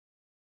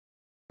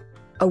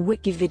a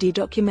WikiVidi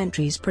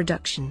Documentaries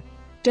production.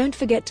 Don't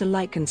forget to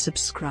like and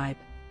subscribe.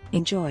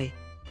 Enjoy.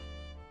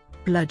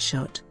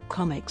 Bloodshot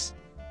Comics.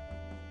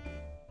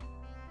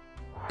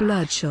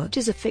 Bloodshot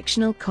is a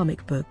fictional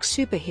comic book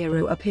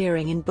superhero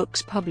appearing in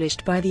books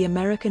published by the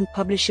American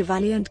publisher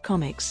Valiant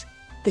Comics.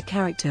 The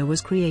character was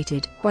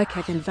created by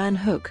Kevin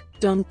VanHook,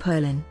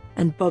 Perlin,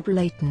 and Bob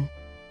Layton.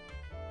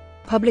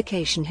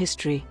 Publication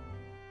history.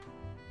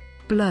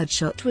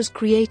 Bloodshot was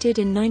created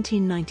in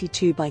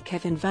 1992 by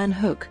Kevin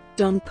VanHook,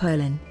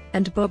 Perlin,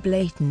 and Bob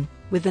Layton,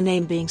 with the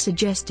name being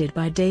suggested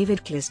by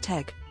David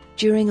Klestek,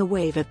 during a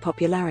wave of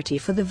popularity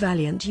for the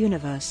Valiant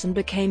universe, and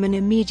became an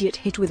immediate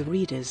hit with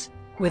readers,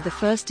 with the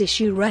first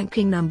issue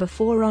ranking number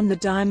 4 on the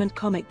Diamond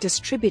Comic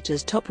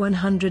Distributors Top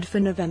 100 for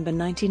November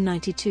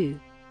 1992.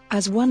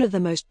 As one of the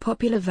most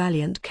popular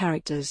Valiant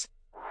characters,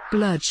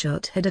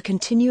 Bloodshot had a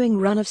continuing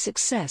run of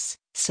success,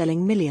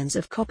 selling millions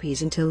of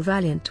copies until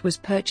Valiant was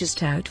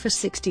purchased out for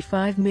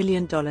 $65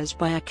 million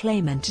by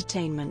Acclaim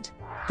Entertainment.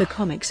 The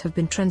comics have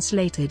been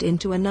translated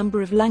into a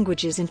number of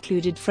languages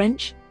including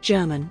French,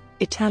 German,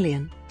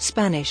 Italian,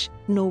 Spanish,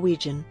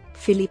 Norwegian,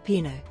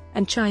 Filipino,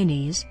 and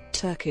Chinese,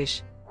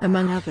 Turkish,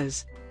 among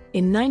others.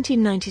 In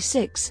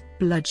 1996,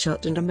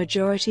 Bloodshot and a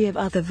majority of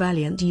other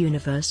Valiant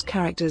Universe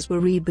characters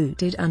were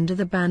rebooted under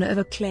the banner of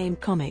Acclaim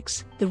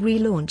Comics. The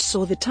relaunch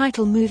saw the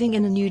title moving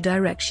in a new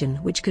direction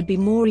which could be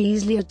more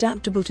easily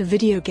adaptable to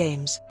video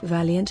games.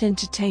 Valiant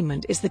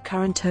Entertainment is the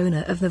current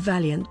owner of the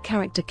Valiant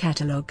character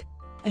catalog.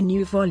 A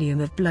new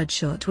volume of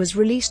Bloodshot was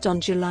released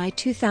on July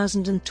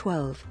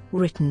 2012,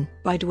 written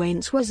by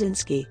Dwayne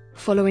Swazinski,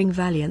 following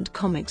Valiant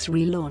Comics'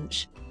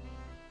 relaunch.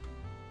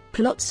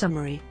 Plot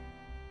summary.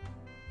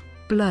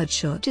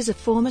 Bloodshot is a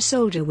former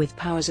soldier with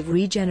powers of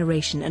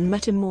regeneration and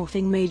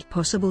metamorphing made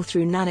possible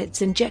through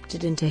nanites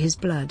injected into his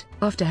blood.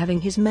 After having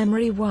his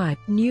memory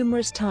wiped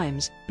numerous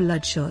times,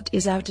 Bloodshot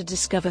is out to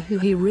discover who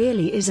he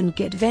really is and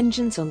get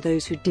vengeance on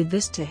those who did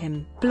this to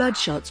him.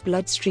 Bloodshot's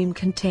bloodstream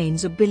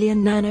contains 1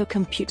 billion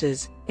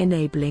nanocomputers,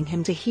 enabling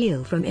him to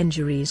heal from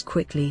injuries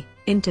quickly,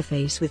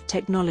 interface with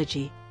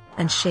technology,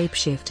 and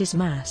shapeshift his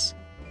mass.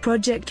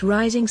 Project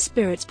Rising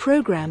Spirit's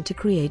program to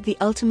create the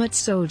ultimate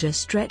soldier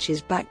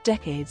stretches back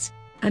decades,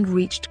 and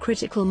reached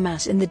critical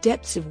mass in the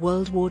depths of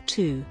World War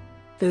II.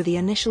 Though the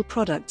initial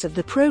products of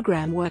the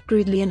program were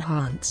crudely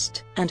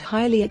enhanced and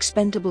highly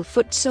expendable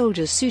foot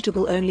soldiers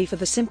suitable only for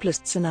the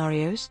simplest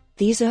scenarios,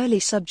 these early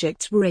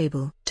subjects were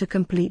able to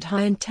complete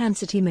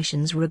high-intensity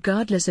missions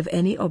regardless of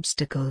any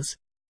obstacles.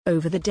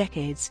 Over the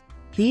decades,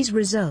 these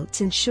results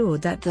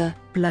ensured that the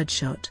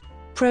Bloodshot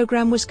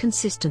program was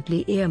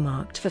consistently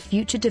earmarked for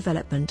future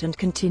development and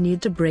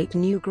continued to break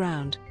new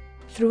ground.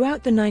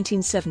 Throughout the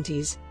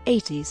 1970s,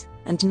 80s,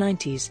 and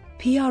 90s,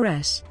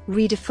 PRS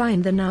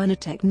redefined the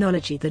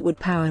nanotechnology that would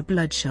power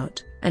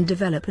Bloodshot, and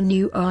develop a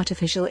new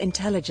artificial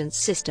intelligence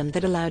system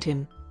that allowed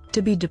him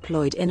to be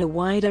deployed in a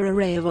wider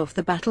array of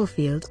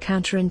off-the-battlefield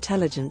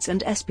counterintelligence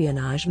and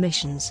espionage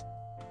missions.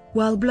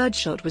 While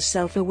Bloodshot was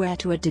self-aware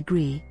to a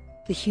degree,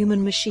 the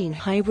human-machine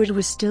hybrid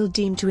was still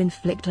deemed to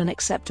inflict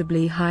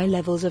unacceptably high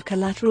levels of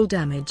collateral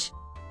damage.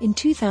 In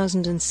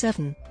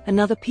 2007,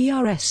 another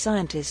PRS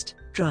scientist,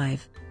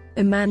 Drive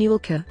Emmanuel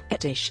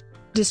Kuretish,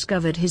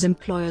 discovered his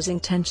employer's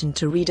intention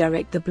to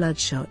redirect the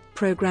Bloodshot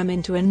program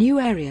into a new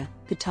area,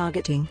 the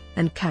targeting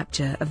and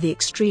capture of the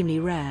extremely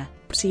rare,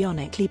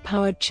 psionically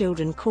powered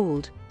children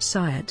called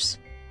Psyops.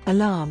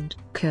 Alarmed,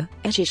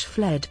 Kuretish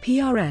fled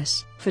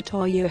PRS for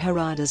Toyo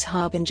Harada's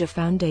Harbinger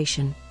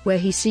Foundation, where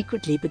he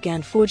secretly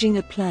began forging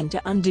a plan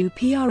to undo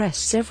PRS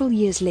several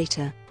years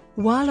later.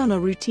 While on a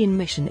routine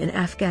mission in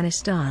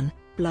Afghanistan,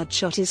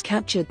 Bloodshot is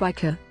captured by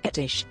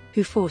Kuretish,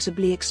 who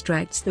forcibly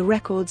extracts the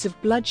records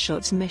of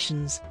Bloodshot's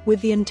missions,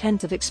 with the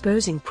intent of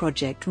exposing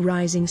Project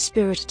Rising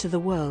Spirit to the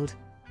world.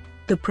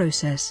 The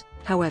process,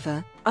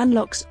 however,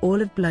 unlocks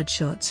all of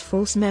Bloodshot's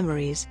false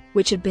memories,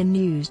 which had been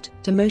used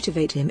to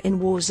motivate him in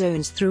war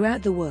zones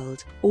throughout the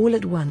world. All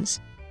at once,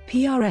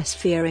 PRS,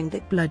 fearing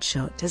that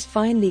Bloodshot has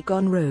finally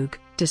gone rogue,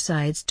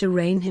 decides to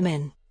rein him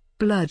in.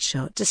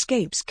 Bloodshot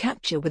escapes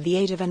capture with the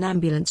aid of an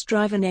ambulance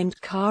driver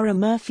named Kara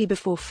Murphy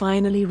before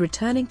finally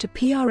returning to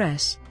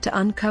PRS to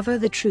uncover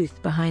the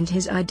truth behind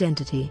his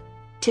identity.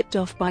 Tipped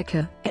off by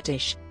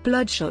Kuretish,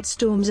 Bloodshot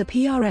storms a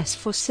PRS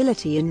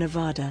facility in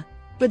Nevada,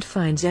 but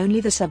finds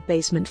only the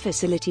sub-basement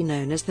facility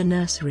known as the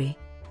Nursery,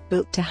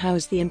 built to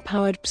house the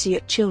empowered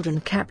Psyot children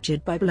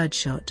captured by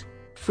Bloodshot.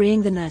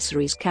 Freeing the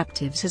nursery's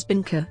captives has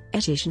been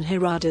Kuretish and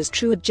Harada's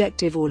true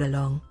objective all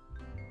along.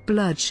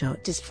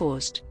 Bloodshot is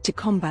forced to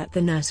combat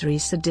the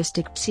nursery's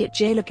sadistic Psyot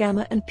jailer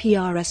Gamma and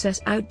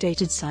PRS's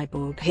outdated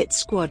cyborg hit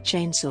squad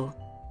Chainsaw.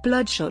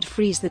 Bloodshot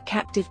frees the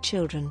captive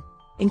children,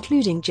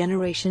 including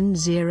Generation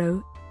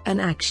Zero, an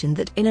action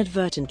that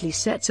inadvertently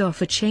sets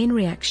off a chain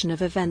reaction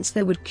of events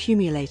that would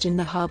accumulate in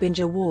the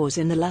Harbinger Wars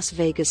in the Las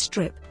Vegas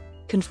Strip.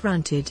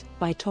 Confronted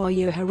by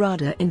Toyo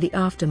Harada in the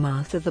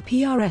aftermath of the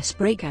PRS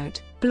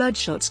breakout,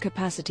 Bloodshot's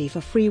capacity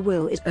for free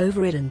will is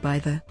overridden by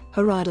the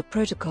Harada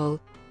Protocol,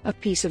 a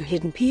piece of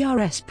hidden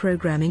PRS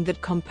programming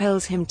that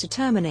compels him to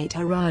terminate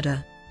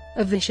Harada.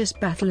 A vicious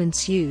battle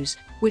ensues,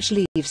 which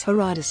leaves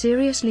Harada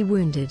seriously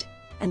wounded,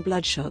 and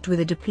Bloodshot with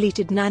a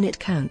depleted nanite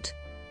count.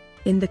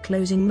 In the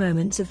closing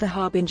moments of the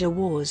Harbinger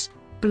Wars,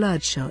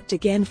 Bloodshot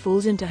again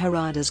falls into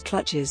Harada's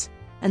clutches,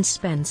 and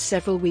spends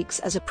several weeks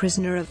as a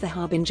prisoner of the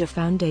Harbinger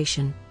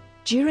Foundation.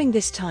 During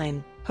this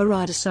time,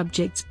 Harada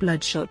subjects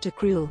Bloodshot to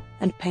cruel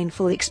and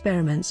painful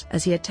experiments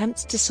as he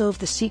attempts to solve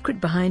the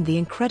secret behind the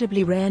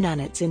incredibly rare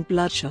nanites in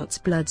Bloodshot's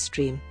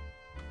bloodstream.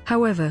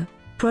 However,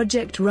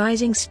 Project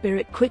Rising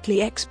Spirit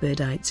quickly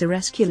expedites a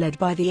rescue led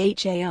by the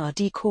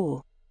HARD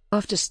Corps.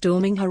 After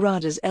storming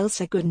Harada's El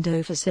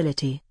Segundo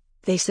facility,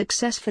 they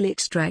successfully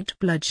extract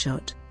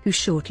Bloodshot, who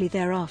shortly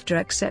thereafter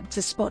accepts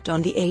a spot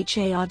on the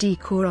HARD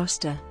Corps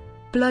roster.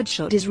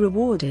 Bloodshot is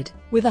rewarded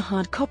with a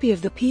hard copy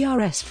of the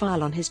PRS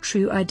file on his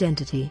true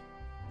identity.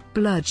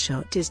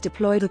 Bloodshot is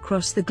deployed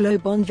across the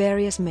globe on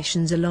various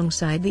missions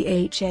alongside the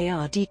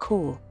HARD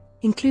Corps,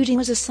 including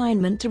his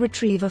assignment to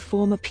retrieve a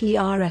former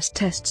PRS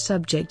test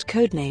subject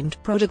codenamed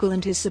Prodigal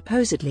and his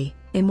supposedly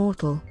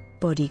immortal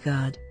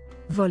bodyguard.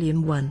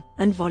 Volume 1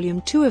 and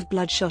Volume 2 of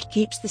Bloodshot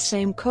keeps the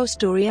same core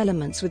story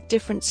elements with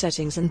different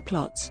settings and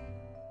plots.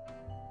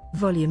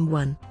 Volume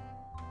 1.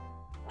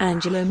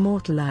 Angelo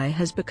Mortali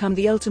has become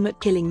the ultimate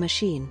killing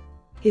machine.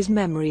 His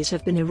memories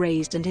have been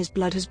erased and his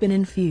blood has been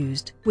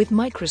infused with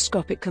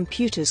microscopic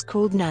computers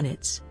called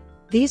nanites.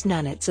 These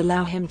nanites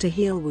allow him to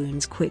heal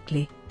wounds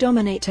quickly,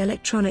 dominate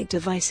electronic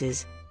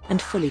devices,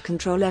 and fully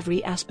control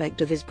every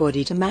aspect of his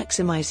body to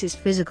maximize his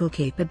physical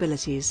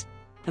capabilities.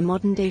 A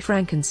modern-day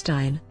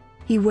Frankenstein,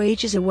 he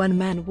wages a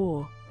one-man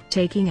war,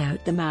 taking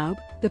out the mob,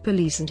 the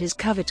police and his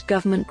covert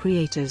government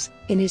creators,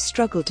 in his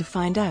struggle to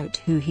find out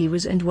who he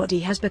was and what he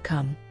has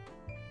become.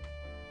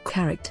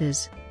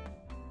 Characters: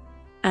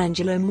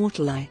 Angelo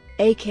Mortali,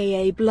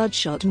 aka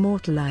Bloodshot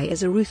Mortali,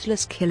 is a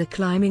ruthless killer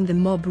climbing the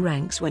mob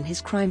ranks when his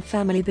crime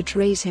family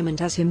betrays him and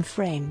has him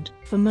framed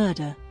for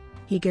murder.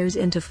 He goes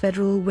into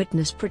federal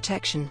witness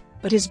protection,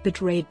 but is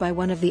betrayed by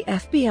one of the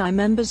FBI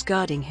members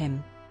guarding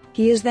him.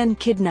 He is then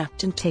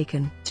kidnapped and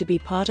taken to be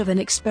part of an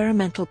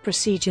experimental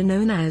procedure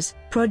known as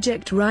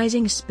Project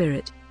Rising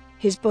Spirit.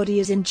 His body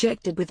is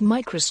injected with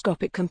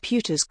microscopic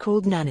computers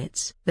called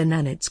nanites. The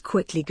nanites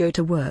quickly go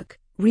to work,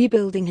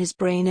 rebuilding his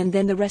brain and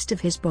then the rest of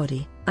his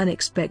body,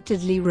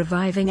 unexpectedly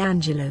reviving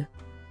Angelo,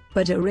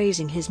 but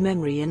erasing his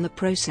memory in the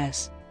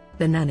process.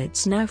 The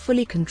nanites now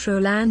fully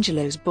control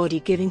Angelo's body,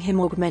 giving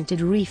him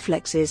augmented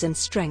reflexes and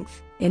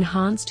strength,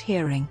 enhanced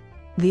hearing,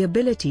 the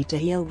ability to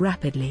heal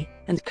rapidly,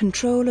 and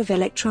control of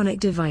electronic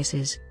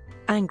devices.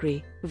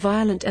 Angry,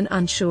 violent and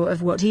unsure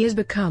of what he has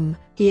become,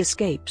 he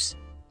escapes.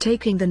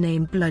 Taking the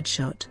name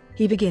Bloodshot,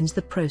 he begins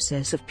the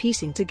process of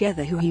piecing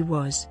together who he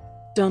was.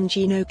 Don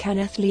Gino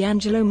Kenneth Lee,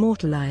 Angelo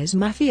Mortali's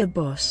mafia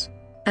boss,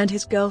 and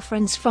his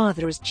girlfriend's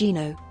father as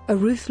Gino, a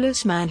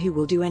ruthless man who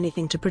will do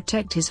anything to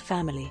protect his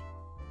family.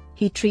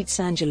 He treats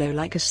Angelo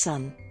like a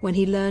son. When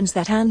he learns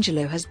that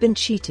Angelo has been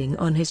cheating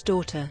on his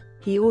daughter,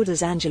 he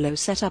orders Angelo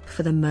set up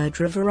for the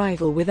murder of a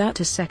rival without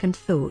a second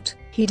thought.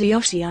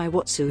 Hideyoshi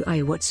Iwatsu.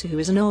 Iwatsu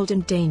is an old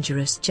and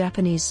dangerous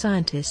Japanese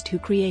scientist who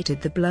created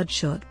the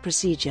Bloodshot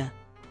procedure.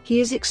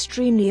 He is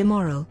extremely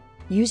immoral,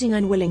 using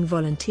unwilling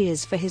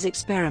volunteers for his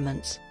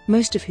experiments,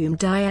 most of whom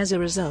die as a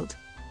result.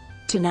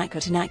 Tanaka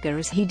is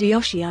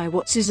Hideyoshi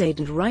Iwatsu's aide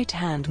and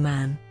right-hand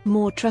man,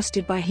 more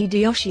trusted by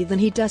Hideyoshi than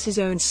he does his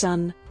own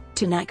son.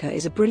 Tanaka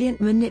is a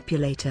brilliant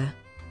manipulator.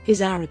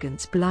 His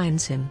arrogance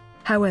blinds him,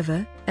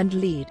 however, and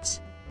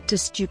leads to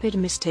stupid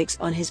mistakes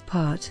on his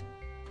part.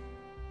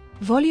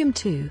 Volume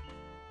 2.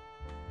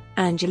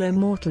 Angelo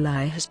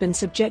Mortali has been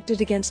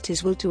subjected against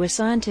his will to a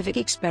scientific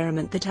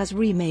experiment that has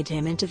remade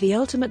him into the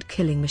ultimate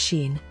killing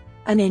machine,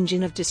 an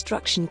engine of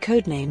destruction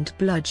codenamed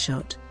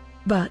Bloodshot.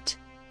 But,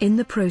 in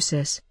the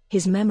process,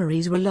 his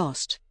memories were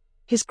lost.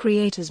 His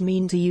creators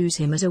mean to use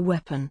him as a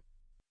weapon,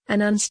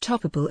 an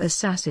unstoppable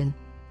assassin.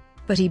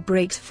 But he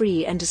breaks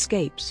free and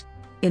escapes.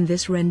 In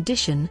this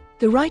rendition,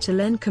 the writer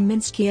Len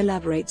Kaminsky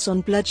elaborates on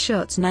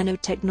Bloodshot's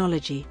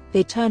nanotechnology.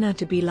 They turn out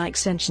to be like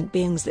sentient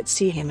beings that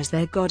see him as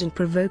their god and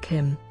provoke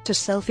him to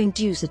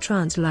self-induce a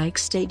trance-like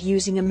state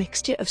using a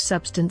mixture of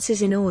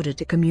substances in order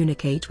to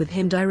communicate with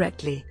him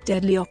directly.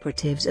 Deadly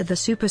operatives of the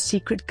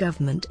super-secret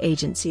government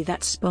agency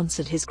that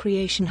sponsored his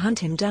creation hunt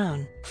him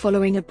down.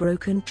 Following a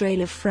broken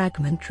trail of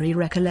fragmentary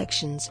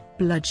recollections,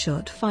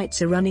 Bloodshot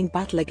fights a running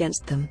battle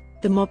against them,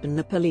 the mob and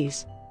the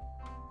police.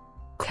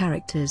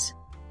 Characters: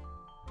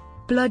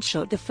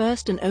 Bloodshot, the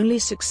first and only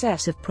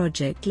success of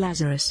Project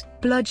Lazarus.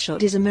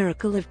 Bloodshot is a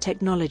miracle of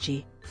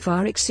technology,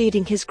 far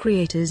exceeding his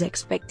creators'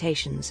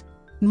 expectations.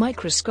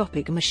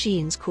 Microscopic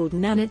machines called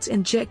nanites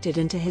injected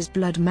into his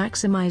blood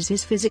maximize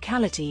his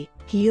physicality,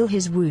 heal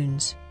his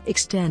wounds,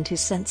 extend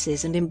his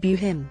senses and imbue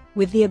him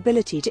with the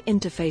ability to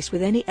interface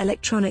with any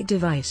electronic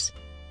device.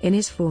 In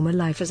his former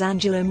life as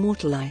Angelo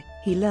Mortali,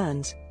 he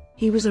learns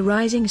he was a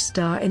rising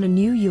star in a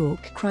New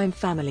York crime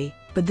family,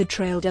 but the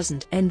trail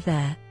doesn't end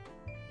there.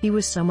 He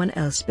was someone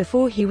else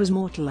before he was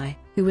Mortali,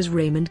 who was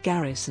Raymond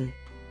Garrison.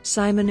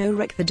 Simon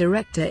Orek, the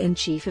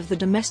Director-in-Chief of the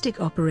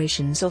Domestic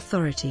Operations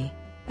Authority,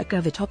 a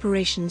covert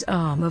operations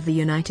arm of the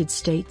United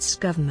States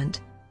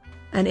government.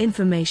 An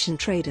information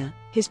trader,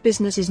 his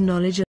business is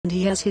knowledge, and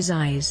he has his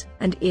eyes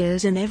and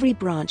ears in every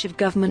branch of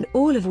government,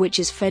 all of which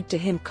is fed to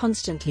him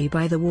constantly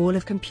by the wall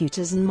of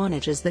computers and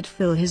monitors that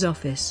fill his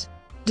office.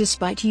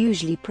 Despite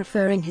usually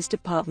preferring his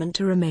department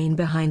to remain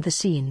behind the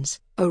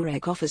scenes,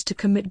 Oreg offers to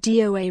commit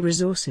DOA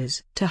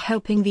resources to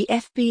helping the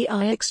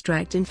FBI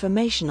extract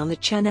information on the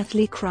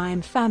Chanethley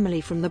crime family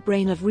from the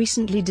brain of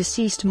recently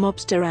deceased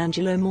mobster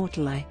Angelo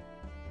Mortali.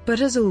 But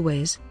as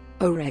always,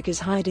 Oreg is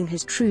hiding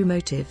his true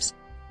motives.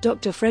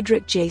 Dr.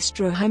 Frederick J.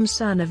 Stroheim,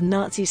 son of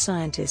Nazi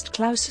scientist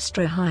Klaus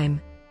Stroheim,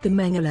 the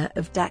Mengele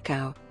of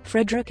Dachau,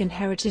 Frederick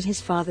inherited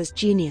his father's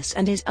genius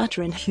and his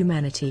utter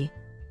inhumanity.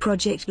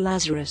 Project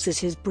Lazarus is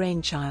his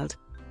brainchild.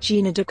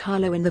 Gina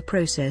DiCarlo, in the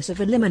process of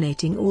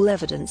eliminating all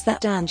evidence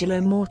that Angelo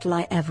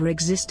Mortali ever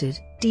existed,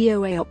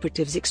 DOA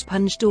operatives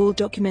expunged all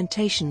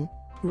documentation,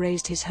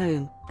 razed his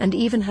home, and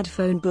even had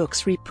phone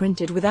books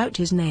reprinted without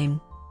his name.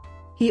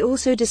 He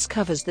also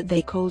discovers that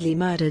they coldly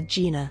murdered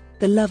Gina,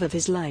 the love of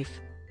his life,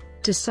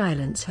 to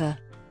silence her,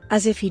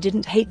 as if he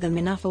didn't hate them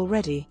enough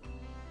already.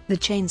 The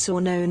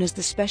Chainsaw, known as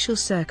the Special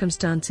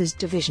Circumstances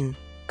Division,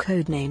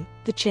 codename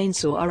the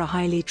Chainsaw, are a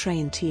highly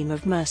trained team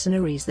of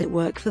mercenaries that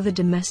work for the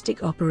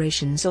Domestic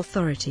Operations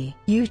Authority.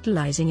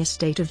 Utilizing a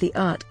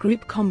state-of-the-art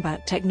group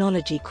combat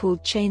technology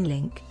called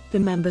Chainlink, the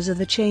members of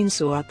the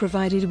Chainsaw are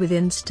provided with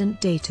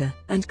instant data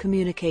and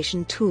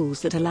communication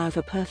tools that allow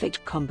for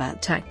perfect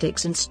combat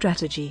tactics and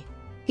strategy.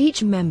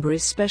 Each member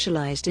is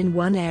specialized in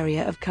one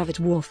area of covert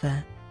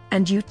warfare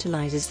and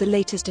utilizes the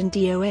latest in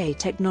DOA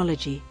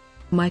technology.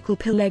 Michael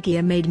Pileggi,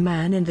 a made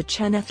man in the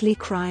Chanethley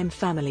crime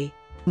family.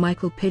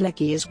 Michael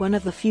Pileggi is one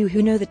of the few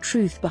who know the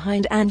truth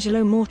behind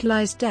Angelo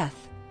Mortali's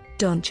death.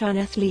 Don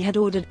Chanethley had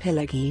ordered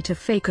Pileggi to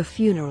fake a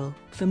funeral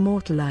for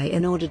Mortali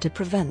in order to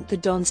prevent the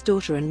Don's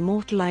daughter and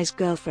Mortali's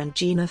girlfriend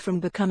Gina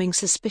from becoming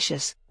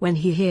suspicious. When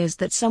he hears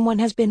that someone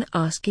has been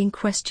asking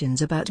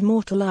questions about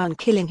Mortali and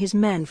killing his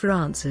men for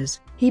answers,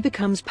 he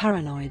becomes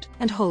paranoid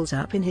and holds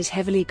up in his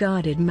heavily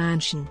guarded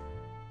mansion.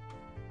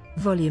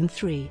 Volume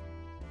 3.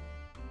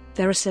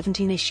 There are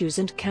 17 issues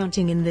and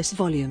counting in this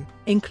volume,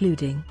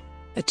 including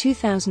a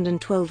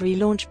 2012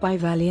 relaunch by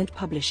Valiant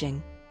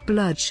Publishing.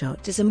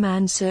 Bloodshot is a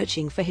man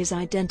searching for his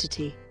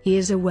identity. He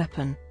is a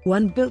weapon,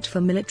 one built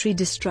for military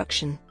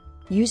destruction.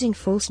 Using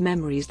false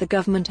memories, the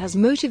government has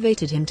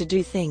motivated him to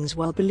do things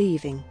while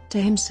believing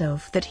to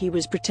himself that he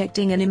was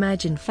protecting an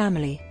imagined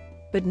family.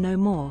 But no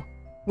more.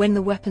 When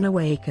the weapon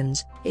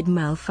awakens, it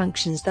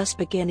malfunctions, thus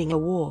beginning a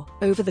war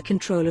over the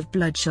control of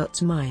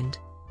Bloodshot's mind.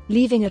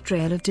 Leaving a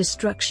trail of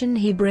destruction,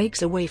 he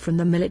breaks away from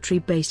the military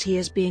base he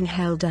is being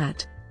held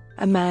at.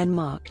 A man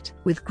marked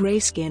with grey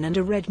skin and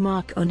a red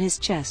mark on his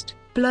chest,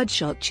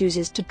 Bloodshot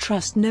chooses to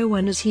trust no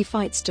one as he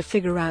fights to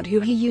figure out who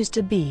he used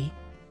to be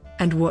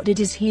and what it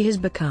is he has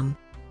become.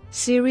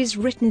 Series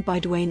written by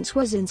Dwayne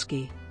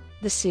Swazinski.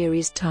 The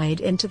series tied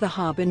into the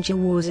Harbinger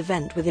Wars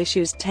event with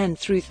issues 10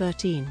 through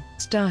 13.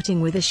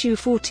 Starting with issue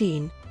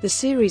 14, the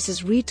series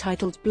is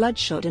retitled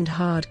Bloodshot and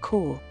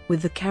Hardcore,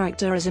 with the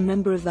character as a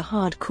member of the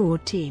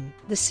Hardcore team.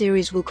 The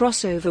series will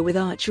cross over with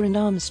Archer and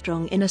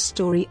Armstrong in a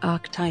story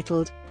arc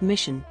titled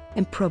Mission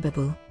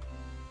Improbable.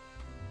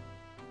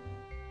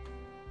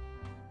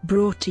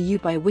 Brought to you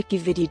by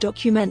WikiVidi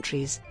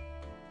Documentaries.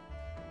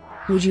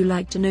 Would you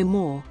like to know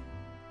more?